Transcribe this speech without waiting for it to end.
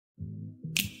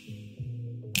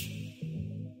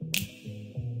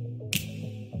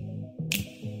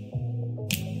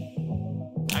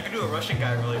Russian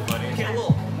guy really funny.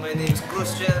 Hello, my name is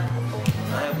Christian.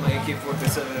 I have my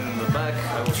AK-47 in the back.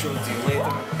 I will show it to you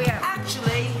later. Yeah.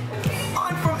 Actually,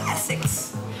 I'm from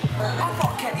Essex. I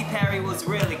thought Katy Perry was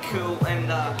really cool and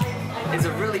is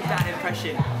a really bad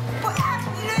impression. But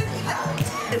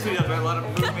it's we got a lot of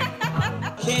movement.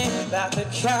 Came back to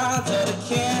counter the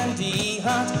candy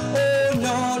hunt. Oh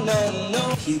no, no,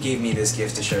 no. He gave me this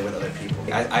gift to share with other people.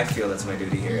 I feel that's my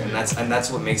duty here, and that's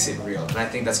what makes it real. And I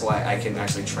think that's why I can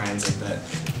actually translate that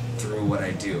through what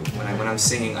I do. When I'm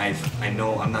singing, I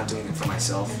know I'm not doing it for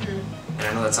myself, and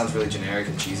I know that sounds really generic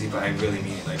and cheesy, but I really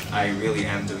mean it. Like I really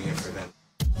am doing it for them.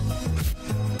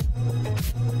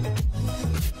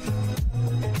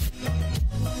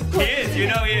 He is, you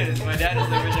know he is. My dad is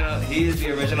the original, he is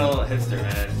the original hipster,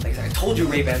 man. Like I told you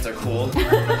Ray-Bans are cool.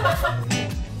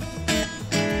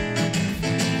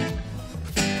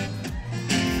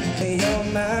 Hey, you're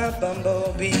my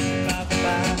bumblebee.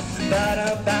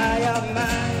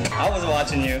 I was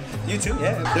watching you. You too?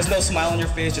 Yeah. There's no smile on your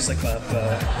face, just like,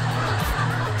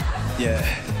 yeah.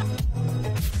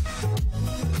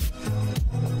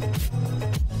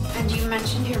 And you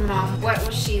mentioned your mom. What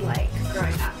was she like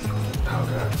growing up? Oh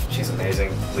god, she's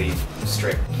amazingly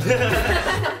strict.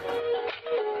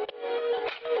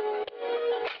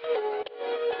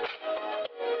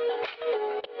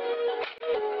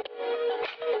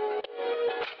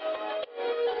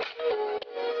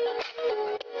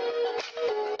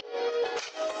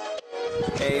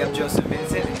 Hey, I'm Joseph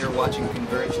Vincent, and you're watching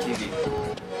Converge TV.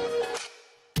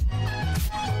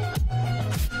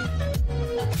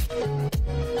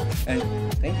 And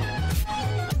thank you.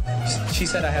 She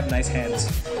said I have nice hands.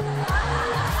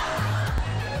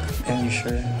 And you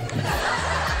sure?